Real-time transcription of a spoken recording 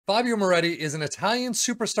Fabio Miretti is an Italian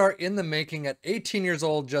superstar in the making at 18 years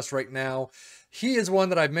old just right now. He is one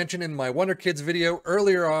that I've mentioned in my Wonder Kids video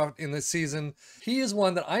earlier on in this season. He is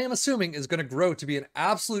one that I am assuming is going to grow to be an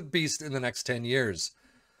absolute beast in the next 10 years.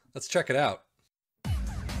 Let's check it out.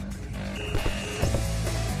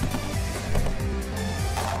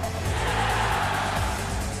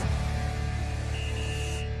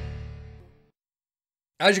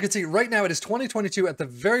 As you can see, right now it is 2022 at the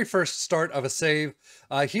very first start of a save.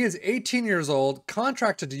 He is 18 years old,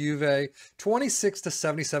 contracted to Juve, 26 to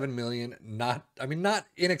 77 million. Not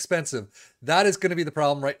inexpensive. That is going to be the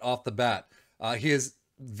problem right off the bat. He is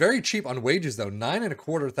very cheap on wages though,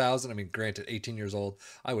 9,250 thousand. I mean, granted, 18 years old,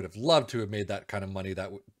 I would have loved to have made that kind of money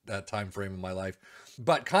that time frame in my life,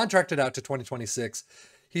 but contracted out to 2026.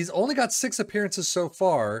 He's only got 6 appearances so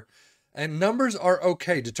far. And numbers are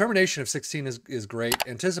okay. Determination of 16 is great.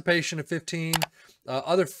 Anticipation of 15.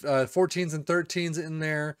 Other 14s and 13s in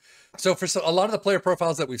there. So for a lot of the player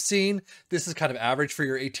profiles that we've seen, this is kind of average for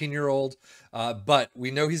your 18-year-old. But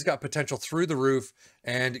we know he's got potential through the roof.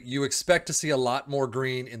 And you expect to see a lot more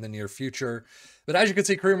green in the near future. But as you can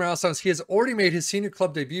see, career milestones, he has already made his senior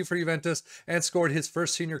club debut for Juventus and scored his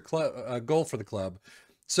first senior goal for the club.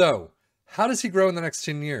 So how does he grow in the next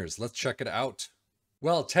 10 years? Let's check it out.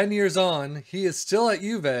 Well, 10 years on, he is still at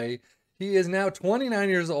Juve. He is now 29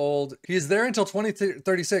 years old. He is there until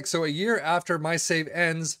 2036, so a year after my save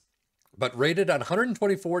ends, but rated at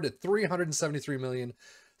 124 to 373 million.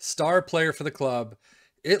 Star player for the club.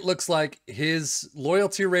 It looks like his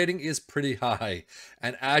loyalty rating is pretty high.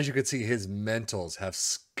 And as you can see, his mentals have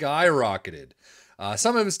skyrocketed.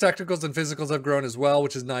 Some of his technicals and physicals have grown as well,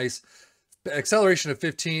 which is nice. Acceleration of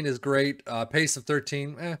 15 is great. Pace of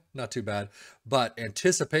 13, not too bad. But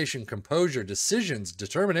anticipation, composure, decisions,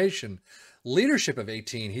 determination, leadership of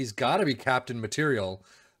 18. He's got to be captain material.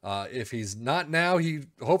 If he's not now, he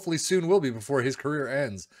hopefully soon will be before his career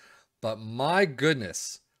ends. But my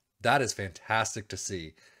goodness, that is fantastic to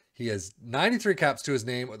see. He has 93 caps to his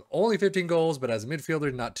name with only 15 goals, but as a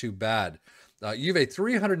midfielder, not too bad. Juve,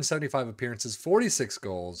 375 appearances, 46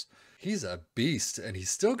 goals. He's a beast, and he's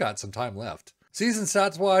still got some time left. Season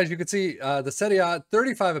stats-wise, you can see the Serie A,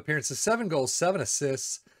 35 appearances, 7 goals, 7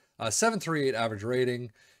 assists, 7.38 average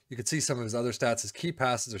rating. You can see some of his other stats. His key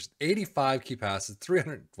passes, there's 85 key passes,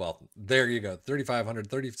 300, well, there you go, 3,500,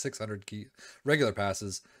 3,600 key regular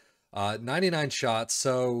passes, 99 shots.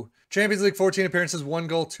 So Champions League, 14 appearances, 1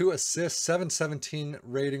 goal, 2 assists, 717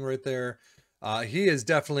 rating right there. He is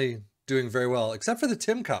definitely doing very well, except for the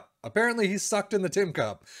Tim Cup. Apparently, he sucked in the Tim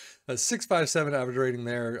Cup. A 6.57 average rating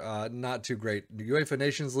there, not too great. The UEFA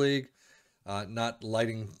Nations League, not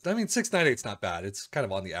lighting. I mean, 6.98 is not bad. It's kind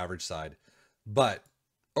of on the average side. But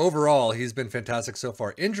overall, he's been fantastic so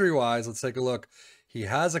far. Injury-wise, let's take a look. He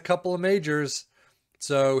has a couple of majors.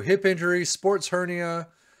 So hip injury, sports hernia.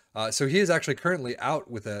 So he is actually currently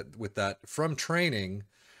out with that from training.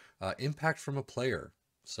 Impact from a player.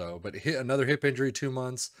 So, but another hip injury, 2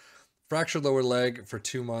 months. Fractured lower leg for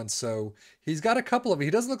 2 months. So he's got a couple of, he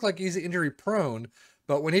doesn't look like he's injury prone,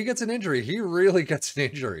 but when he gets an injury, he really gets an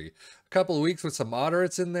injury. A couple of weeks with some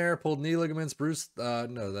moderates in there, pulled knee ligaments,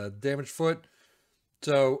 the damaged foot.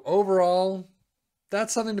 So overall,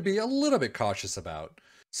 that's something to be a little bit cautious about.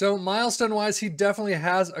 So milestone wise, he definitely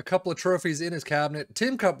has a couple of trophies in his cabinet.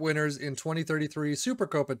 Tim Cup winners in 2033,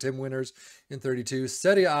 Supercopa Tim winners in 32,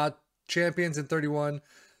 Serie A champions in 31,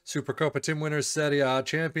 Supercopa Tim winners, Serie A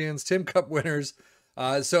champions, Tim Cup winners.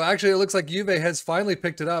 So actually, it looks like Juve has finally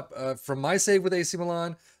picked it up. From my save with AC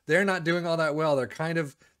Milan, they're not doing all that well.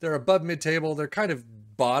 They're above mid-table. They're kind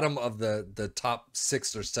of bottom of the top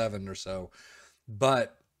 6 or 7 or so.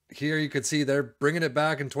 But here you could see they're bringing it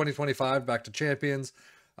back in 2025, back to champions,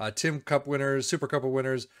 Tim Cup winners, Supercopa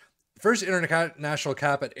winners. First international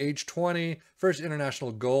cap at age 20. First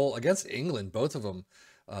international goal against England, both of them.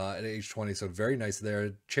 At age 20, so very nice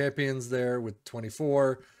there. Champions there with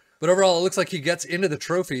 24. But overall, it looks like he gets into the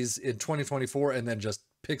trophies in 2024 and then just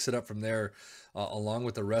picks it up from there along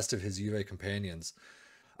with the rest of his Juve companions.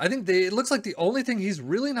 I think it looks like the only thing he's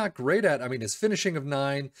really not great at, I mean, is finishing of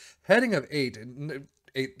 9, heading of 8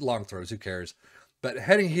 long throws, who cares? But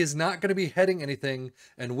heading, he is not going to be heading anything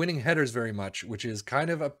and winning headers very much, which is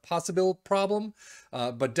kind of a possible problem.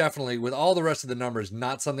 But definitely, with all the rest of the numbers,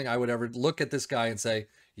 not something I would ever look at this guy and say,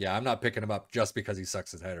 yeah, I'm not picking him up just because he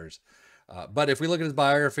sucks at headers. But if we look at his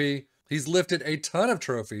biography, he's lifted a ton of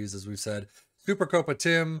trophies, as we've said. Supercoppa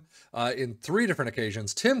Tim in 3 different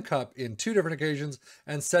occasions, Tim Cup in 2 different occasions,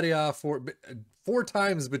 and Serie A 4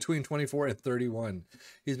 times between 24 and 31.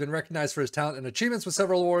 He's been recognized for his talent and achievements with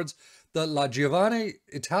several awards. The La Giovane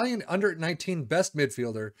Italian Under-19 Best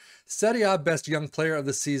Midfielder, Serie A Best Young Player of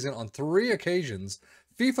the Season on 3 occasions,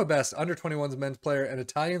 FIFA Best Under-21s Men's Player, and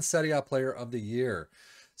Italian Serie A Player of the Year.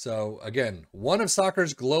 So again, one of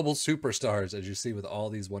soccer's global superstars, as you see with all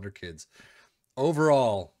these wonder kids.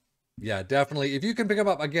 Overall, yeah, definitely. If you can pick him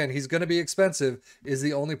up, again, he's going to be expensive is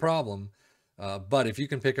the only problem. But if you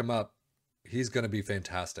can pick him up, he's going to be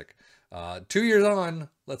fantastic. 2 years on,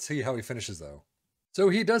 let's see how he finishes though. So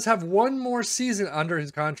he does have 1 more season under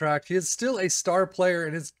his contract. He is still a star player,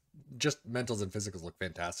 and his just mentals and physicals look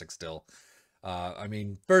fantastic still. I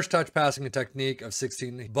mean, first touch, passing, and technique of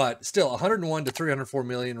 16, but still 101 to 304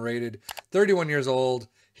 million rated, 31 years old.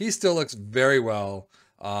 He still looks very well.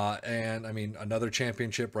 And I mean, another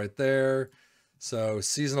championship right there. So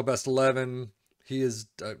seasonal best 11. He is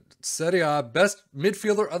Serie A best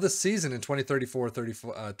midfielder of the season in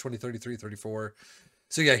 2033, 34.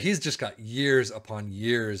 So yeah, he's just got years upon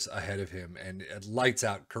years ahead of him, and a lights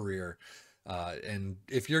out career. And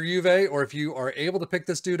if you're Juve, or if you are able to pick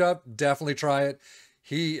this dude up, definitely try it.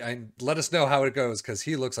 And let us know how it goes, because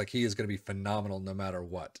he looks like he is going to be phenomenal no matter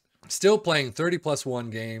what. Still playing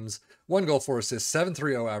 30+1 games, 1 goal, 4 assists,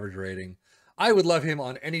 7.30 average rating. I would love him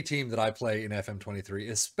on any team that I play in FM23,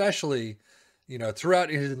 especially, you know, throughout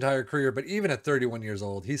his entire career. But even at 31 years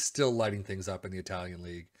old, he's still lighting things up in the Italian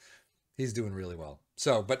league. He's doing really well.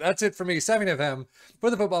 So, but that's it for me, 7FM, for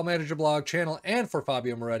the Football Manager blog channel, and for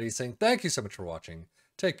Fabio Miretti, saying thank you so much for watching.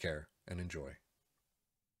 Take care and enjoy.